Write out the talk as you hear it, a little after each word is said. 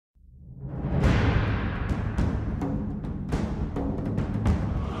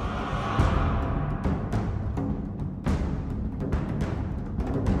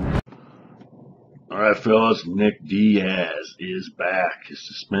right, fellas, Nick Diaz is back. His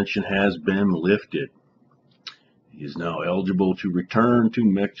suspension has been lifted. He is now eligible to return to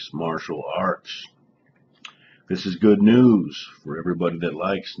mixed martial arts. This is good news for everybody that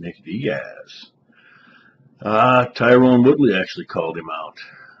likes Nick Diaz. Tyrone Woodley actually called him out.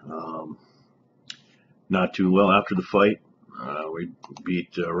 Not too well after the fight. We beat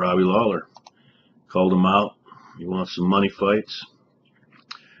Robbie Lawler. Called him out. He wants some money fights.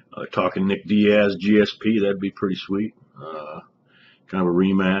 Talking Nick Diaz, GSP, that'd be pretty sweet. Kind of a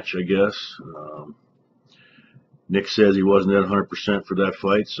rematch, I guess. Nick says he wasn't at 100% for that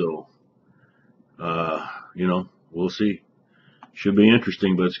fight, so, we'll see. Should be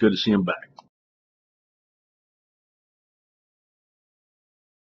interesting, but it's good to see him back.